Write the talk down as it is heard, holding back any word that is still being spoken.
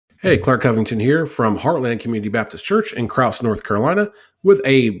Hey, Clark Covington here from Heartland Community Baptist Church in Crouse, North Carolina, with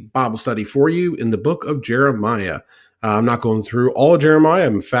a Bible study for you in the book of Jeremiah. I'm not going through all of Jeremiah.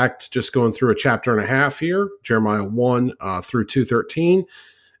 I'm, in fact, just going through a chapter and a half here, Jeremiah 1 through 2:13.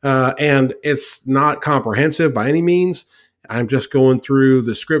 And it's not comprehensive by any means. I'm just going through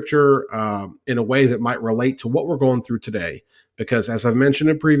the scripture in a way that might relate to what we're going through today. Because as I've mentioned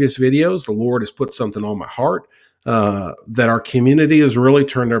in previous videos, the Lord has put something on my heart that our community has really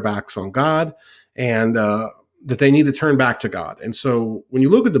turned their backs on God and that they need to turn back to God. And so when you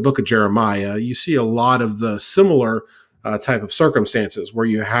look at the book of Jeremiah, you see a lot of the similar type of circumstances where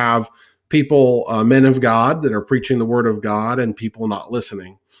you have people, men of God, that are preaching the word of God and people not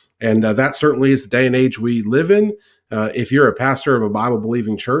listening. And that certainly is the day and age we live in. If you're a pastor of a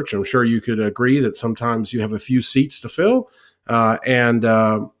Bible-believing church, I'm sure you could agree that sometimes you have a few seats to fill.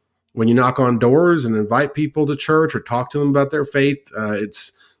 When you knock on doors and invite people to church or talk to them about their faith,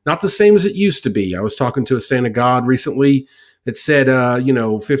 it's not the same as it used to be. I was talking to a saint of God recently that said,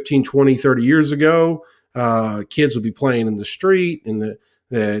 15, 20, 30 years ago, kids would be playing in the street and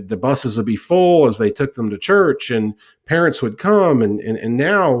the buses would be full as they took them to church and parents would come. And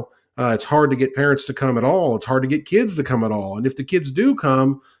now it's hard to get parents to come at all. It's hard to get kids to come at all. And if the kids do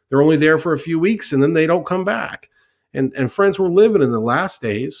come, they're only there for a few weeks and then they don't come back. And friends, we're living in the last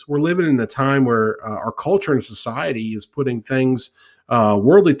days. We're living in a time where our culture and society is putting things,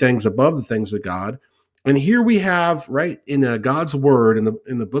 worldly things, above the things of God. And here we have, right, in God's word,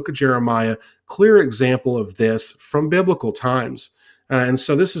 in the book of Jeremiah, clear example of this from biblical times. And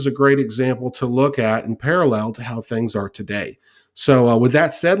so this is a great example to look at in parallel to how things are today. So with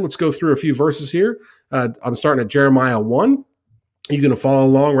that said, let's go through a few verses here. I'm starting at Jeremiah 1. You're going to follow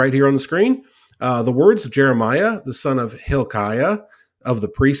along right here on the screen. The words of Jeremiah, the son of Hilkiah, of the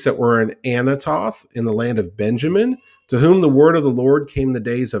priests that were in Anathoth in the land of Benjamin, to whom the word of the Lord came the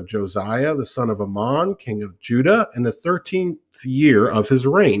days of Josiah, the son of Ammon, king of Judah, in the 13th year of his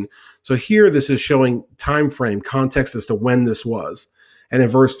reign. So here this is showing time frame, context as to when this was. And in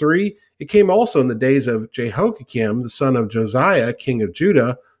verse 3, it came also in the days of Jehoiakim, the son of Josiah, king of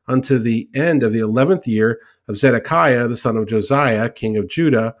Judah, unto the end of the 11th year of Zedekiah, the son of Josiah, king of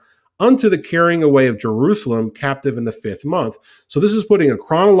Judah, unto the carrying away of Jerusalem captive in the 5th month. So this is putting a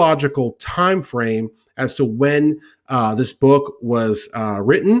chronological time frame as to when this book was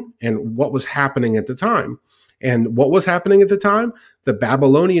written and what was happening at the time. And what was happening at the time? The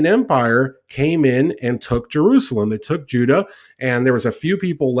Babylonian Empire came in and took Jerusalem. They took Judah, and there was a few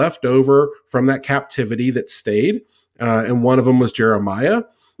people left over from that captivity that stayed, and one of them was Jeremiah.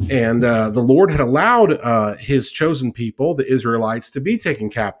 And the Lord had allowed his chosen people, the Israelites, to be taken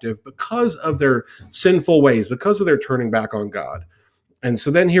captive because of their sinful ways, because of their turning back on God. And so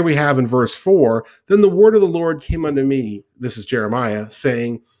then here we have in verse 4, then the word of the Lord came unto me, this is Jeremiah,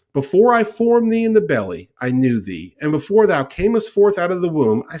 saying, before I formed thee in the belly, I knew thee. And before thou camest forth out of the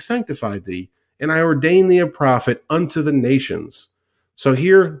womb, I sanctified thee. And I ordained thee a prophet unto the nations. So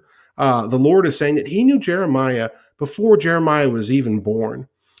here the Lord is saying that he knew Jeremiah before Jeremiah was even born.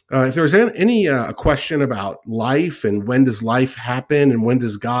 If there's any question about life and when does life happen and when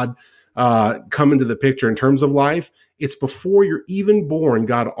does God come into the picture in terms of life, it's before you're even born.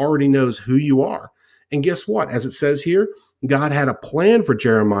 God already knows who you are. And guess what? As it says here, God had a plan for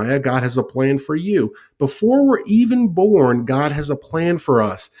Jeremiah. God has a plan for you. Before we're even born, God has a plan for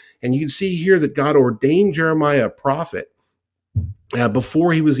us. And you can see here that God ordained Jeremiah a prophet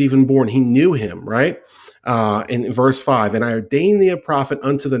before he was even born. He knew him, right? In verse 5, and I ordained thee a prophet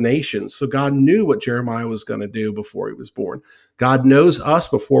unto the nations. So God knew what Jeremiah was going to do before he was born. God knows us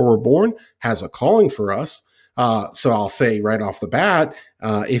before we're born, has a calling for us. So I'll say right off the bat,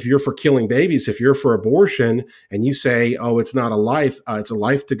 if you're for killing babies, if you're for abortion, and you say, oh, it's not a life, it's a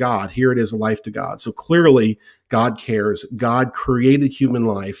life to God. Here it is, a life to God. So clearly God cares. God created human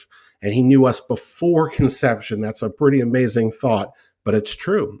life, and he knew us before conception. That's a pretty amazing thought, but it's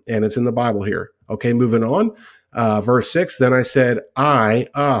true, and it's in the Bible here. Okay, moving on. Verse 6, then I said,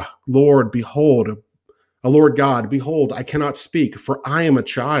 Lord, behold, Lord God, behold, I cannot speak, for I am a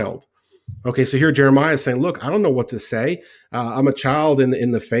child. Okay, so here Jeremiah is saying, look, I don't know what to say. I'm a child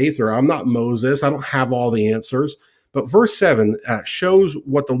in the faith, or I'm not Moses. I don't have all the answers. But verse 7 shows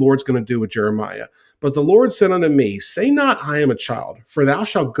what the Lord's going to do with Jeremiah. But the Lord said unto me, say not, I am a child, for thou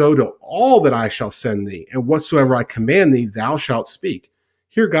shalt go to all that I shall send thee, and whatsoever I command thee, thou shalt speak.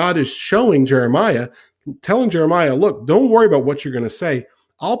 Here God is showing Jeremiah, telling Jeremiah, look, don't worry about what you're going to say.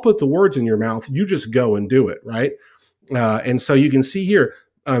 I'll put the words in your mouth. You just go and do it, right? And so you can see here,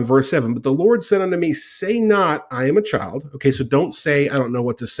 verse 7, but the Lord said unto me, say not, I am a child. Okay, so don't say, I don't know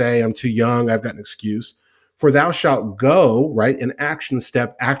what to say. I'm too young. I've got an excuse. For thou shalt go, right? An action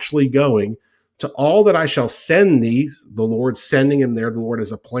step, actually going to all that I shall send thee. The Lord sending him there. The Lord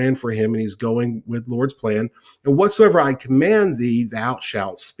has a plan for him, and he's going with Lord's plan. And whatsoever I command thee, thou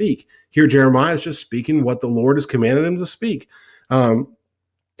shalt speak. Here, Jeremiah is just speaking what the Lord has commanded him to speak.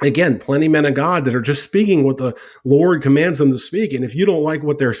 Again, plenty men of God that are just speaking what the Lord commands them to speak. And if you don't like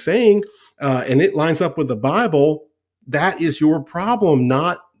what they're saying, and it lines up with the Bible, that is your problem,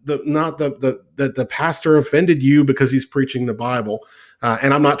 not the pastor offended you because he's preaching the Bible.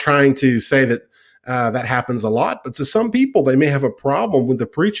 And I'm not trying to say that that happens a lot, but to some people, they may have a problem with the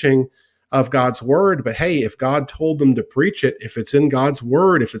preaching of God's word. But hey, if God told them to preach it, if it's in God's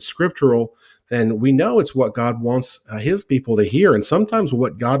word, if it's scriptural, then we know it's what God wants his people to hear. And sometimes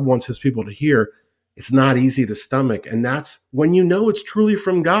what God wants his people to hear, it's not easy to stomach. And that's when you know it's truly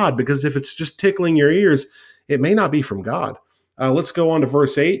from God, because if it's just tickling your ears, it may not be from God. Let's go on to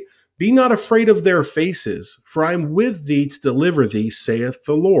verse 8. Be not afraid of their faces, for I am with thee to deliver thee, saith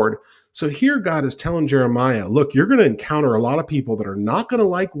the Lord. So here God is telling Jeremiah, look, you're going to encounter a lot of people that are not going to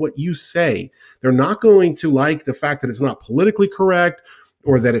like what you say. They're not going to like the fact that it's not politically correct,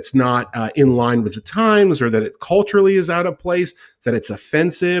 or that it's not in line with the times, or that it culturally is out of place, that it's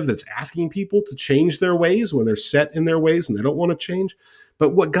offensive, that's asking people to change their ways when they're set in their ways and they don't want to change.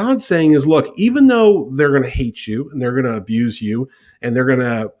 But what God's saying is, look, even though they're going to hate you and they're going to abuse you and they're going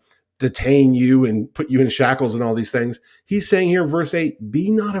to detain you and put you in shackles and all these things, he's saying here in verse 8, be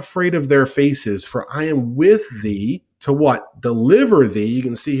not afraid of their faces, for I am with thee to what? Deliver thee. You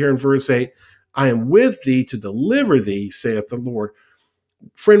can see here in verse 8, I am with thee to deliver thee, saith the Lord.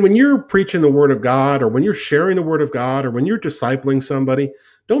 Friend, when you're preaching the word of God, or when you're sharing the word of God, or when you're discipling somebody,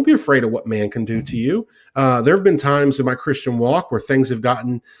 don't be afraid of what man can do to you. There have been times in my Christian walk where things have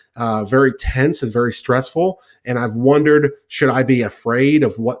gotten very tense and very stressful. And I've wondered, should I be afraid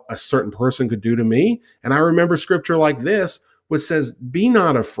of what a certain person could do to me? And I remember scripture like this, which says, be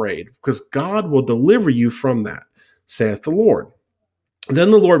not afraid, because God will deliver you from that, saith the Lord.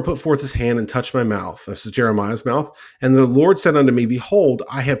 Then the Lord put forth his hand and touched my mouth. This is Jeremiah's mouth. And the Lord said unto me, behold,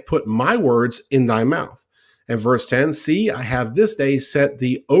 I have put my words in thy mouth. And verse 10, see, I have this day set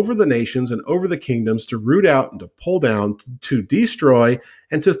thee over the nations and over the kingdoms, to root out and to pull down, to destroy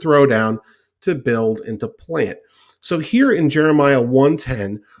and to throw down, to build and to plant. So here in Jeremiah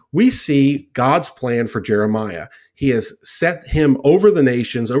 1:10, we see God's plan for Jeremiah. He has set him over the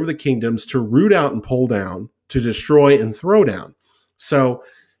nations, over the kingdoms, to root out and pull down, to destroy and throw down. So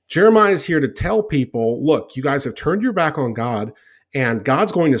Jeremiah is here to tell people, look, you guys have turned your back on God, and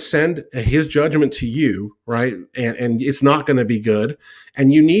God's going to send his judgment to you, right? And it's not going to be good.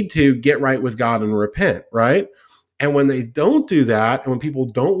 And you need to get right with God and repent, right? And when they don't do that, and when people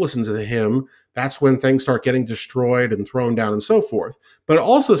don't listen to him, that's when things start getting destroyed and thrown down and so forth. But it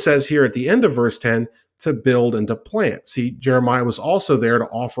also says here at the end of verse 10, to build and to plant. See, Jeremiah was also there to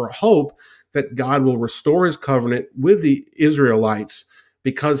offer hope that God will restore his covenant with the Israelites,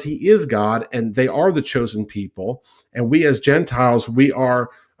 because he is God and they are the chosen people. And we as Gentiles, we are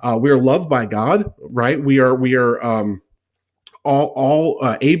loved by God, right? We are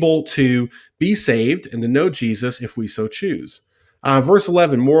all able to be saved and to know Jesus if we so choose. Verse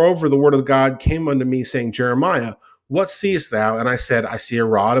 11, moreover, the word of God came unto me, saying, Jeremiah, what seest thou? And I said, I see a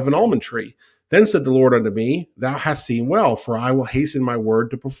rod of an almond tree. Then said the Lord unto me, thou hast seen well, for I will hasten my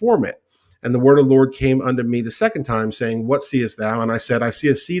word to perform it. And the word of the Lord came unto me the second time, saying, what seest thou? And I said, I see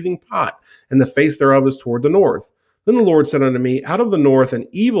a seething pot, and the face thereof is toward the north. Then the Lord said unto me, out of the north an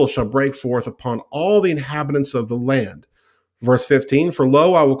evil shall break forth upon all the inhabitants of the land. Verse 15, for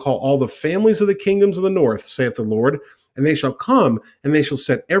lo, I will call all the families of the kingdoms of the north, saith the Lord, and they shall come, and they shall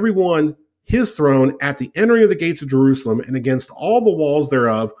set every one his throne at the entering of the gates of Jerusalem, and against all the walls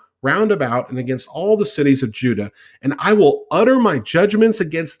thereof, round about, and against all the cities of Judah. And I will utter my judgments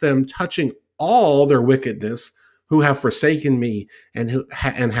against them, touching all their wickedness, who have forsaken me, and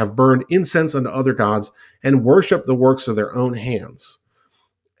have burned incense unto other gods, and worship the works of their own hands.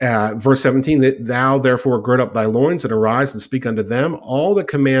 Verse 17, that thou therefore gird up thy loins and arise and speak unto them all that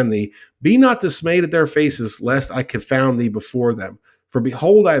command thee. Be not dismayed at their faces, lest I confound thee before them. For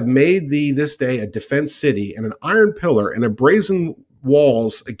behold, I have made thee this day a defense city, and an iron pillar, and a brazen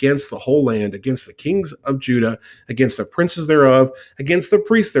walls against the whole land, against the kings of Judah, against the princes thereof, against the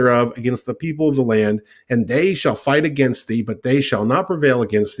priests thereof, against the people of the land. And they shall fight against thee, but they shall not prevail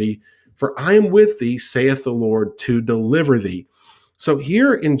against thee. For I am with thee, saith the Lord, to deliver thee. So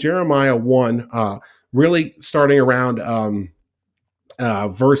here in Jeremiah 1, really starting around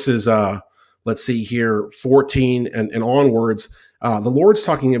verses, let's see here, 14 and onwards, the Lord's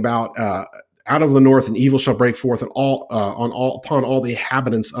talking about out of the north an evil shall break forth upon all the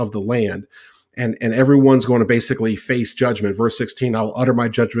inhabitants of the land. and everyone's going to basically face judgment. Verse 16, I will utter my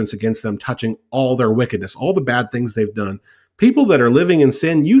judgments against them, touching all their wickedness, all the bad things they've done. People that are living in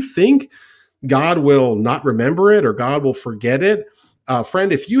sin, you think God will not remember it or God will forget it?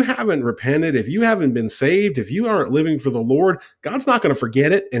 Friend, if you haven't repented, if you haven't been saved, if you aren't living for the Lord, God's not going to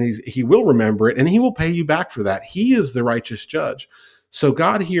forget it, and he will remember it, and he will pay you back for that. He is the righteous judge. So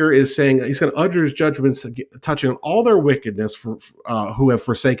God here is saying he's going to utter his judgments, touching on all their wickedness for who have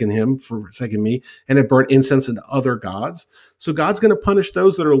forsaken me, and have burnt incense into other gods. So God's going to punish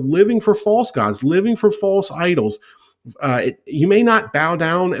those that are living for false gods, living for false idols. You may not bow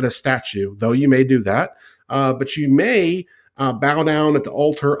down at a statue, though you may do that, but you may bow down at the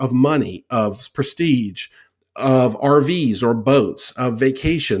altar of money, of prestige, of RVs or boats, of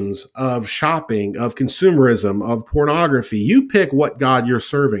vacations, of shopping, of consumerism, of pornography. You pick what God you're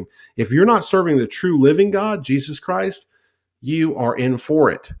serving. If you're not serving the true living God, Jesus Christ, you are in for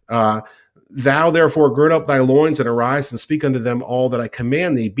it. Thou therefore gird up thy loins and arise and speak unto them all that I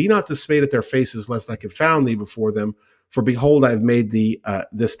command thee. Be not dismayed at their faces, lest I confound thee before them. For behold, I have made thee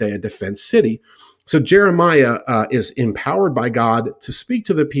this day a defense city. So Jeremiah is empowered by God to speak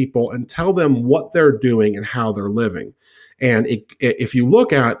to the people and tell them what they're doing and how they're living. And if you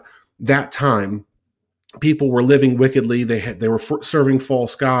look at that time, people were living wickedly. They were serving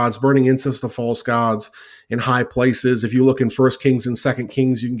false gods, burning incense to false gods in high places. If you look in 1 Kings and 2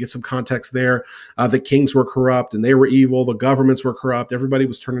 Kings, you can get some context there. The kings were corrupt and they were evil. The governments were corrupt. Everybody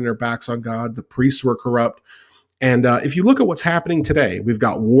was turning their backs on God. The priests were corrupt. And if you look at what's happening today, we've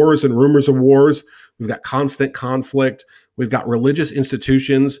got wars and rumors of wars. We've got constant conflict. We've got religious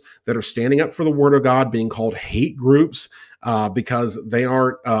institutions that are standing up for the word of God being called hate groups because they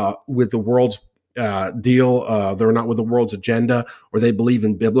aren't with the world's deal. They're not with the world's agenda, or they believe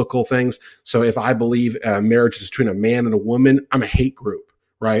in biblical things. So if I believe marriage is between a man and a woman, I'm a hate group,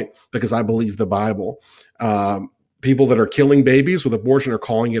 right? Because I believe the Bible. People that are killing babies with abortion are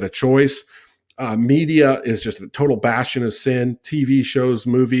calling it a choice. Media is just a total bastion of sin. TV shows,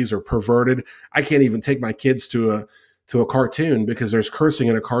 movies are perverted. I can't even take my kids to a cartoon because there's cursing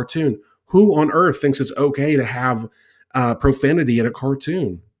in a cartoon. Who on earth thinks it's okay to have profanity in a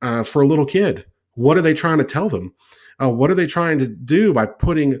cartoon for a little kid? What are they trying to tell them? What are they trying to do by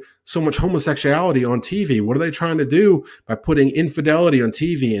putting so much homosexuality on TV? What are they trying to do by putting infidelity on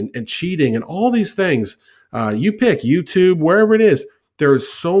TV and cheating and all these things? You pick YouTube, wherever it is. There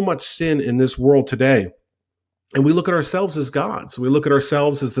is so much sin in this world today. And we look at ourselves as gods. We look at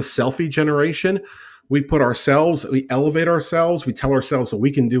ourselves as the selfie generation. We elevate ourselves. We tell ourselves that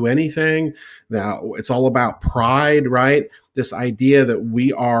we can do anything. Now it's all about pride, right? This idea that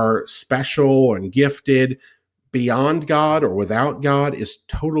we are special and gifted beyond God or without God is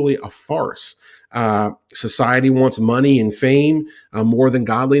totally a farce. Society wants money and fame more than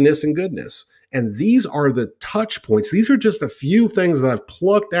godliness and goodness. And these are the touch points. These are just a few things that I've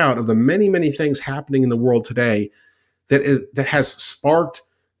plucked out of the many, many things happening in the world today that has sparked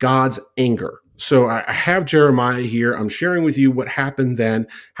God's anger. So I have Jeremiah here. I'm sharing with you what happened then,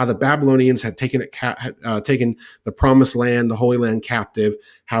 how the Babylonians had taken the promised land, the Holy Land captive,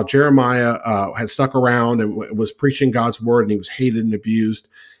 how Jeremiah had stuck around and was preaching God's word, and he was hated and abused.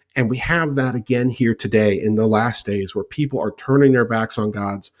 And we have that again here today in the last days, where people are turning their backs on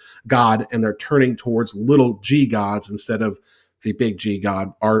God, and they're turning towards little g gods instead of the big G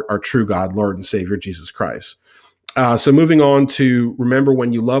God, our true God, Lord and Savior, Jesus Christ. So moving on to remember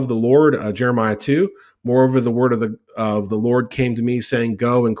when you love the Lord, Jeremiah 2. Moreover, the word of the Lord came to me, saying,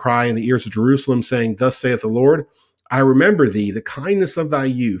 Go and cry in the ears of Jerusalem, saying, Thus saith the Lord, I remember thee, the kindness of thy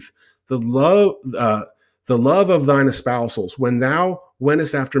youth, the love of thine espousals, when thou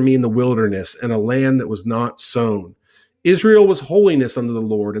wentest after me in the wilderness, in a land that was not sown. Israel was holiness unto the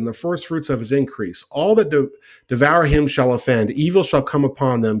Lord, and the first fruits of his increase. All that devour him shall offend. Evil shall come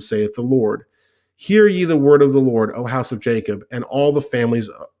upon them, saith the Lord. Hear ye the word of the Lord, O house of Jacob, and all the families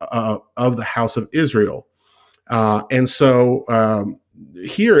of the house of Israel. And so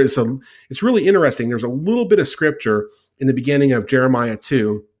here it's really interesting. There's a little bit of scripture in the beginning of Jeremiah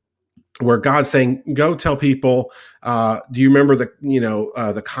 2, where God's saying, go tell people, do you remember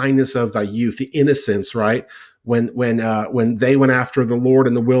the kindness of thy youth, the innocence, right? When they went after the Lord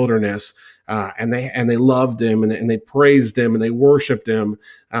in the wilderness, and they loved him, and they praised him, and they worshiped him,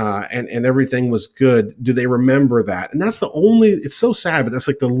 and everything was good. Do they remember that? And that's it's so sad, but that's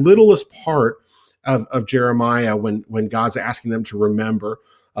like the littlest part of Jeremiah when God's asking them to remember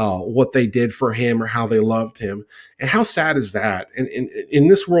what they did for him or how they loved him. And how sad is that? And in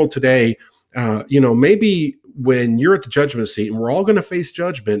this world today, maybe when you're at the judgment seat, and we're all going to face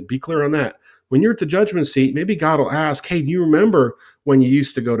judgment, be clear on that. When you're at the judgment seat, maybe God will ask, hey, do you remember when you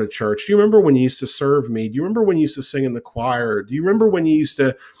used to go to church? Do you remember when you used to serve me? Do you remember when you used to sing in the choir? Do you remember when you used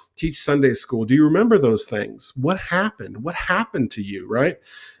to teach Sunday school? Do you remember those things? What happened? What happened to you, right?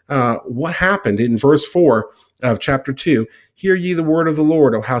 What happened? In verse 4 of chapter 2, hear ye the word of the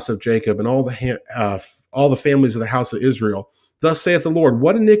Lord, O house of Jacob, and all the families of the house of Israel. Thus saith the Lord,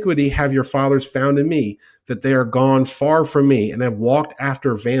 what iniquity have your fathers found in me, that they are gone far from me, and have walked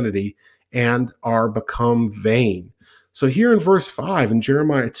after vanity, and are become vain. So here in verse 5 in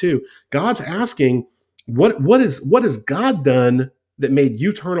Jeremiah 2, God's asking, what has God done that made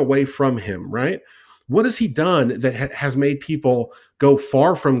you turn away from him, right? What has he done that has made people go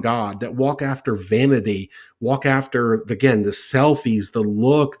far from God, that walk after vanity, walk after, again, the selfies, the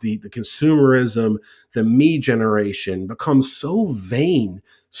look, the consumerism, the me generation, become so vain,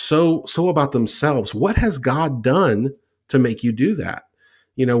 so about themselves? What has God done to make you do that?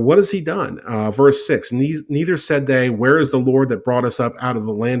 What has he done? Verse 6, neither said they, where is the Lord that brought us up out of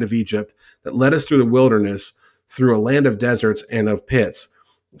the land of Egypt, that led us through the wilderness, through a land of deserts and of pits,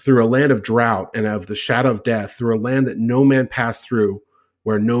 through a land of drought and of the shadow of death, through a land that no man passed through,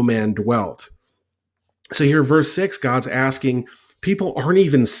 where no man dwelt. So here, verse 6, God's asking, people aren't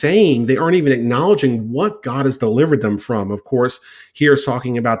even acknowledging what God has delivered them from. Of course, here's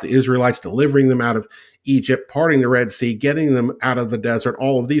talking about the Israelites delivering them out of Egypt, parting the Red Sea, getting them out of the desert,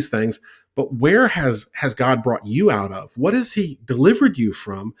 all of these things. But where has God brought you out of? What has he delivered you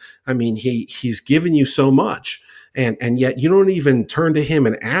from? I mean, he's given you so much, and yet you don't even turn to him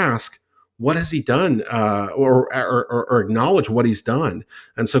and ask, what has he done, or acknowledge what he's done.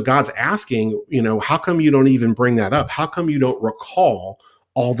 And so God's asking, how come you don't even bring that up? How come you don't recall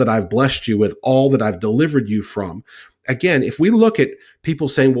all that I've blessed you with, all that I've delivered you from? Again, if we look at people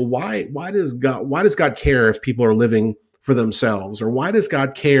saying, well, why does God care if people are living for themselves? Or why does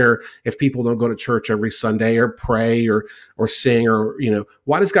God care if people don't go to church every Sunday or pray or sing, or,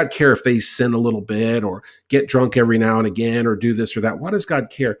 why does God care if they sin a little bit or get drunk every now and again or do this or that? Why does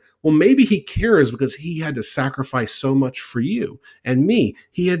God care? Well, maybe he cares because he had to sacrifice so much for you and me.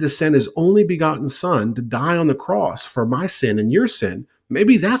 He had to send his only begotten son to die on the cross for my sin and your sin.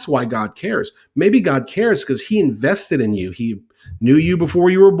 Maybe that's why God cares. Maybe God cares because he invested in you. He knew you before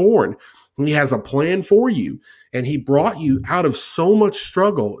you were born. He has a plan for you. And he brought you out of so much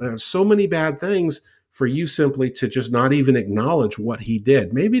struggle and so many bad things for you simply to just not even acknowledge what he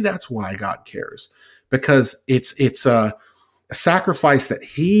did. Maybe that's why God cares, because it's a sacrifice that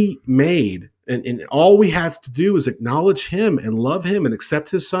he made. And all we have to do is acknowledge him and love him and accept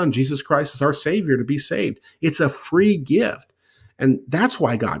his son, Jesus Christ, as our Savior, to be saved. It's a free gift. And that's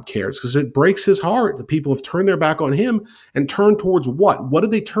why God cares, because it breaks his heart that people have turned their back on him and turned towards what? What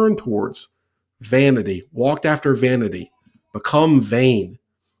did they turn towards? Vanity, walked after vanity, become vain.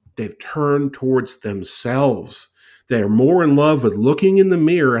 They've turned towards themselves. They're more in love with looking in the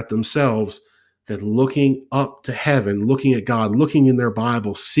mirror at themselves than looking up to heaven, looking at God, looking in their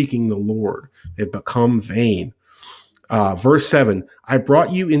Bible, seeking the Lord. They've become vain. Verse 7, I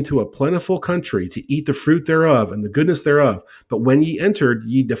brought you into a plentiful country to eat the fruit thereof and the goodness thereof. But when ye entered,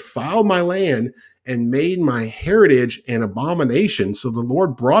 ye defiled my land and made my heritage an abomination. So the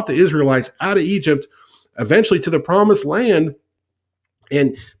Lord brought the Israelites out of Egypt, eventually to the promised land,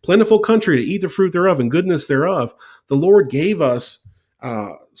 and plentiful country to eat the fruit thereof and goodness thereof. The Lord gave us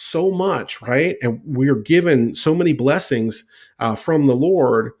so much, right? And we are given so many blessings from the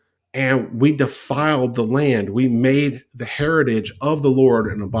Lord, and we defiled the land. We made the heritage of the Lord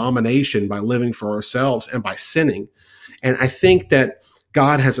an abomination by living for ourselves and by sinning. And I think that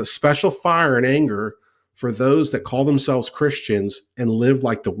God has a special fire and anger for those that call themselves Christians and live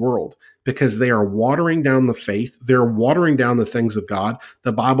like the world, because they are watering down the faith. They're watering down the things of God.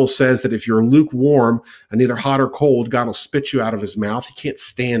 The Bible says that if you're lukewarm and neither hot or cold, God will spit you out of his mouth. He can't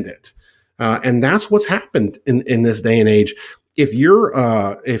stand it. And that's what's happened in this day and age. If you're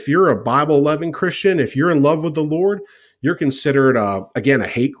a Bible-loving Christian, if you're in love with the Lord, you're considered, again, a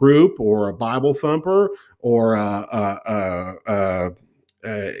hate group or a Bible thumper or a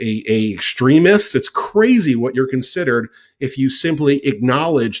extremist. It's crazy what you're considered if you simply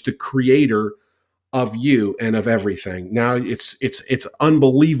acknowledge the creator of you and of everything. Now it's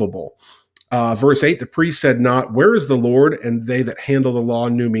unbelievable. Verse 8, the priest said not, where is the Lord? And they that handle the law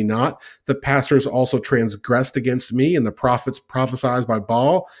knew me not. The pastors also transgressed against me, and the prophets prophesied by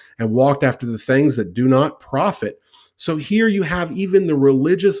Baal and walked after the things that do not profit. So here you have even the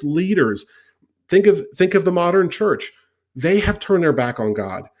religious leaders. Think of the modern church. They have turned their back on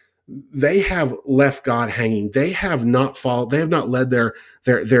God. They have left God hanging. They have not followed. They have not led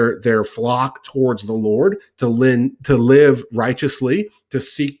their flock towards the Lord to live righteously, to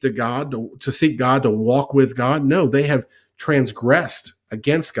seek God, to walk with God. No, they have transgressed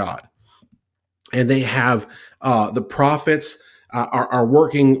against God. And they have the prophets are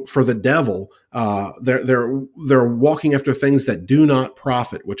working for the devil. They're walking after things that do not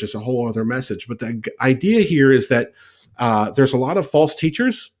profit, which is a whole other message. But the idea here is that there's a lot of false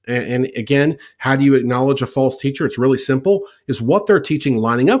teachers. And again, how do you acknowledge a false teacher? It's really simple. Is what they're teaching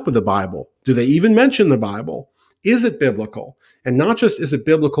lining up with the Bible? Do they even mention the Bible? Is it biblical? And not just is it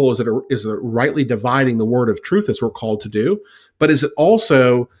biblical, is it rightly dividing the word of truth as we're called to do, but is it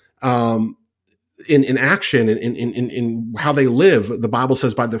also in action, in how they live? The Bible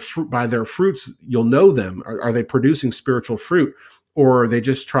says, by their fruits you'll know them. Are they producing spiritual fruit, or are they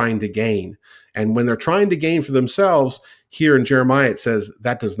just trying to gain? And when they're trying to gain for themselves, here in Jeremiah it says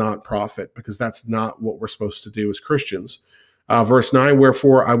that does not profit, because that's not what we're supposed to do as Christians. Verse 9,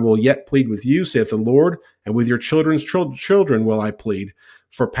 wherefore I will yet plead with you, saith the Lord, and with your children's children will I plead.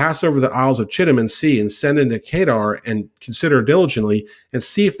 For pass over the isles of Chittim and see, and send into Kedar, and consider diligently, and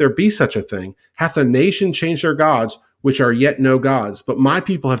see if there be such a thing. Hath a nation changed their gods, which are yet no gods? But my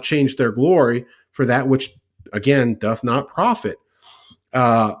people have changed their glory for that which, again, doth not profit.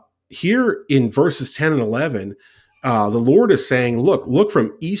 Here in verses 10 and 11, the Lord is saying, look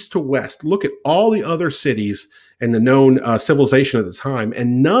from east to west. Look at all the other cities and the known civilization of the time,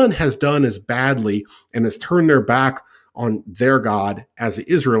 and none has done as badly and has turned their back on their God as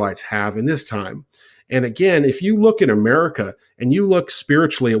the Israelites have in this time. And again, if you look at America and you look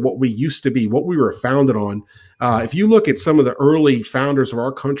spiritually at what we used to be, what we were founded on, if you look at some of the early founders of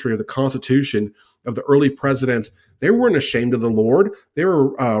our country, of the Constitution, of the early presidents, they weren't ashamed of the Lord. They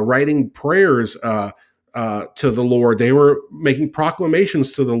were writing prayers to the Lord. They were making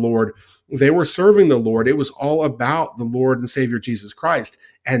proclamations to the Lord. They were serving the Lord. It was all about the Lord and Savior Jesus Christ.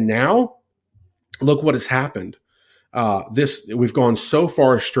 And now, look what has happened. We've gone so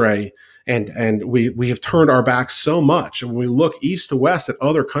far astray, and we have turned our backs so much. And when we look east to west at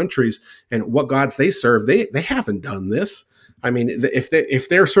other countries and what gods they serve, they haven't done this. I mean, if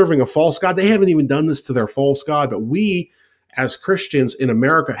they're serving a false god, they haven't even done this to their false god. But we, as Christians in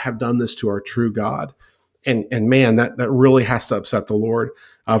America, have done this to our true God. And man, that really has to upset the Lord.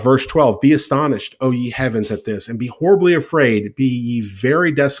 Verse 12, be astonished, O ye heavens, at this, and be horribly afraid, be ye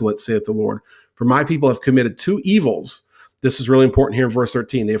very desolate, saith the Lord. For my people have committed two evils. This is really important here in verse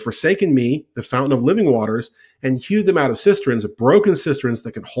 13. They have forsaken me, the fountain of living waters, and hewed them out of cisterns, broken cisterns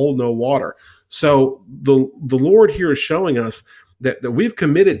that can hold no water. So the Lord here is showing us that we've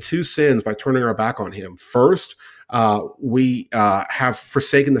committed two sins by turning our back on him. First, we have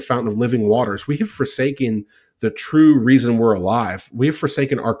forsaken the fountain of living waters. We have forsaken the true reason we're alive. We have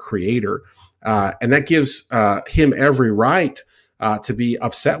forsaken our Creator. And that gives him every right to be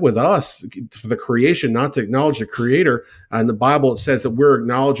upset with us for the creation, not to acknowledge the Creator. In the Bible, it says that we're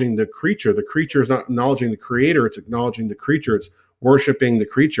acknowledging the creature. The creature is not acknowledging the Creator. It's acknowledging the creature. It's worshiping the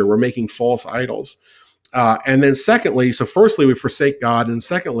creature. We're making false idols. And then secondly, so firstly, we forsake God. And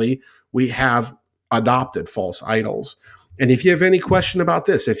secondly, we have adopted false idols. And if you have any question about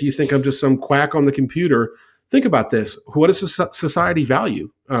this, if you think I'm just some quack on the computer, think about this. What does society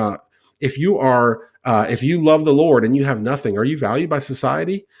value? If you love the Lord and you have nothing, are you valued by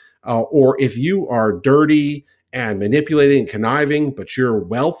society? Or if you are dirty and manipulating and conniving, but you're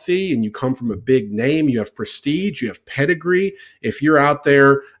wealthy and you come from a big name, you have prestige, you have pedigree. If you're out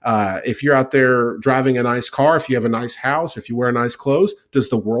there driving a nice car, if you have a nice house, if you wear nice clothes, does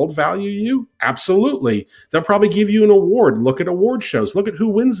the world value you? Absolutely. They'll probably give you an award. Look at award shows. Look at who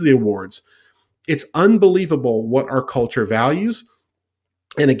wins the awards. It's unbelievable what our culture values.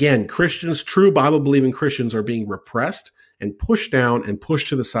 And again, Christians, true Bible-believing Christians, are being repressed and pushed down and pushed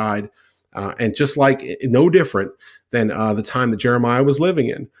to the side. And just like no different than the time that Jeremiah was living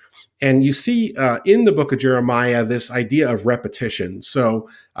in. And you see in the book of Jeremiah this idea of repetition. So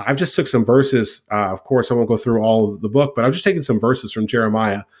I've just took some verses. Of course, I won't go through all of the book, but I've just taken some verses from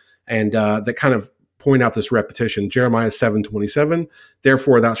Jeremiah and that kind of point out this repetition. Jeremiah 7:27,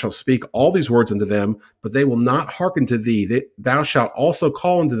 therefore thou shalt speak all these words unto them, but they will not hearken to thee. Thou shalt also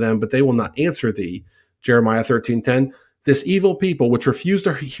call unto them, but they will not answer thee. Jeremiah 13:10, this evil people which refuse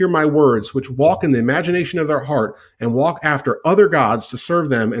to hear my words, which walk in the imagination of their heart and walk after other gods to serve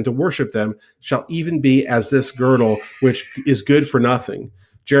them and to worship them, shall even be as this girdle, which is good for nothing.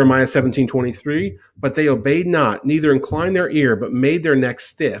 Jeremiah 17:23, but they obeyed not, neither inclined their ear, but made their neck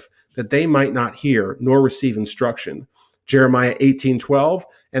stiff, that they might not hear, nor receive instruction. Jeremiah 18:12,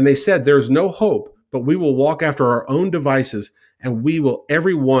 and they said, there is no hope, but we will walk after our own devices, and we will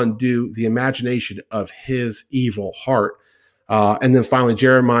every one do the imagination of his evil heart. And then finally,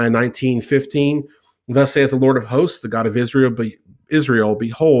 Jeremiah 19:15, thus saith the Lord of hosts, the God of Israel, Israel,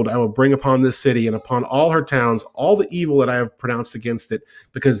 behold, I will bring upon this city and upon all her towns all the evil that I have pronounced against it,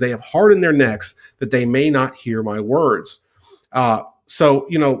 because they have hardened their necks, that they may not hear my words. So,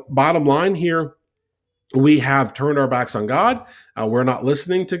 bottom line here, we have turned our backs on God. We're not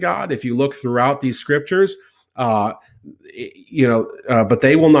listening to God. If you look throughout these scriptures, but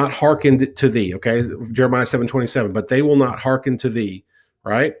they will not hearken to thee. Okay, Jeremiah 7:27. But they will not hearken to thee.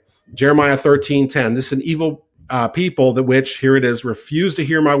 Right, Jeremiah 13:10. This is an evil people that which, here it is, refuse to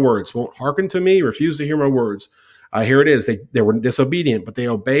hear my words. Won't hearken to me. Refuse to hear my words. Here it is. They were disobedient, but they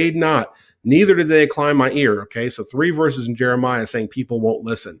obeyed not. Neither did they incline my ear. Okay, so 3 verses in Jeremiah saying people won't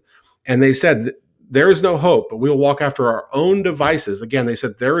listen, and they said, there is no hope, but we'll walk after our own devices. Again, they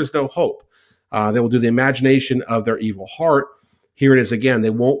said, there is no hope. They will do the imagination of their evil heart. Here it is again. They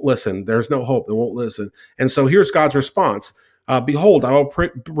won't listen. There's no hope. They won't listen. And so here's God's response. Behold, I will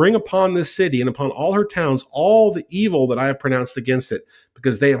bring upon this city and upon all her towns all the evil that I have pronounced against it,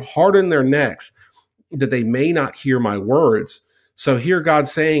 because they have hardened their necks, that they may not hear my words. So here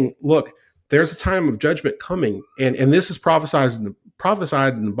God's saying, look, there's a time of judgment coming. And this is prophesied in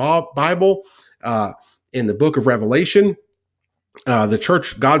the Bible. In the book of Revelation, the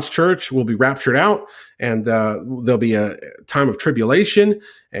church, God's church, will be raptured out, and there'll be a time of tribulation.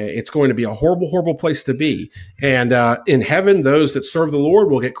 It's going to be a horrible, horrible place to be. And in heaven, those that serve the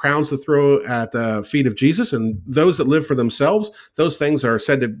Lord will get crowns to throw at the feet of Jesus, and those that live for themselves, those things are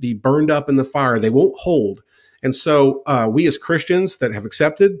said to be burned up in the fire. They won't hold. And so we as Christians that have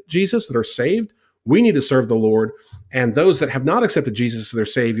accepted Jesus, that are saved, we need to serve the Lord. And those that have not accepted Jesus as their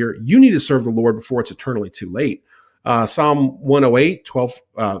Savior, you need to serve the Lord before it's eternally too late. Psalm 108, 12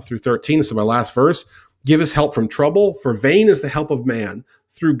 through 13, this is my last verse. Give us help from trouble, for vain is the help of man.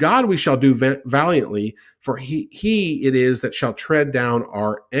 Through God we shall do valiantly, for he it is that shall tread down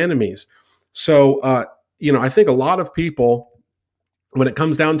our enemies. So, I think a lot of people, when it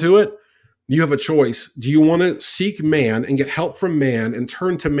comes down to it, you have a choice. Do you want to seek man and get help from man and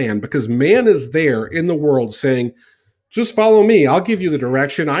turn to man? Because man is there in the world saying, just follow me. I'll give you the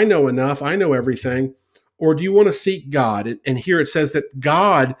direction. I know enough. I know everything. Or do you want to seek God? And here it says that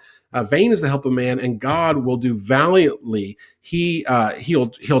God, vain is the help of man, and God will do valiantly.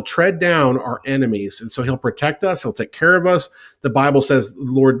 He'll tread down our enemies. And so he'll protect us. He'll take care of us. The Bible says,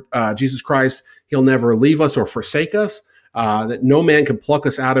 Lord Jesus Christ, he'll never leave us or forsake us, that no man can pluck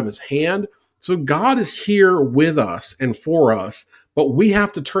us out of his hand. So God is here with us and for us, but we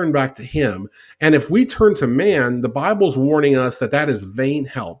have to turn back to him. And if we turn to man, the Bible's warning us that that is vain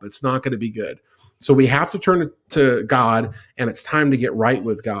help. It's not going to be good. So we have to turn to God, and it's time to get right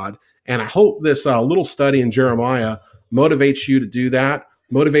with God. And I hope this little study in Jeremiah motivates you to do that,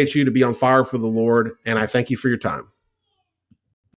 motivates you to be on fire for the Lord. And I thank you for your time.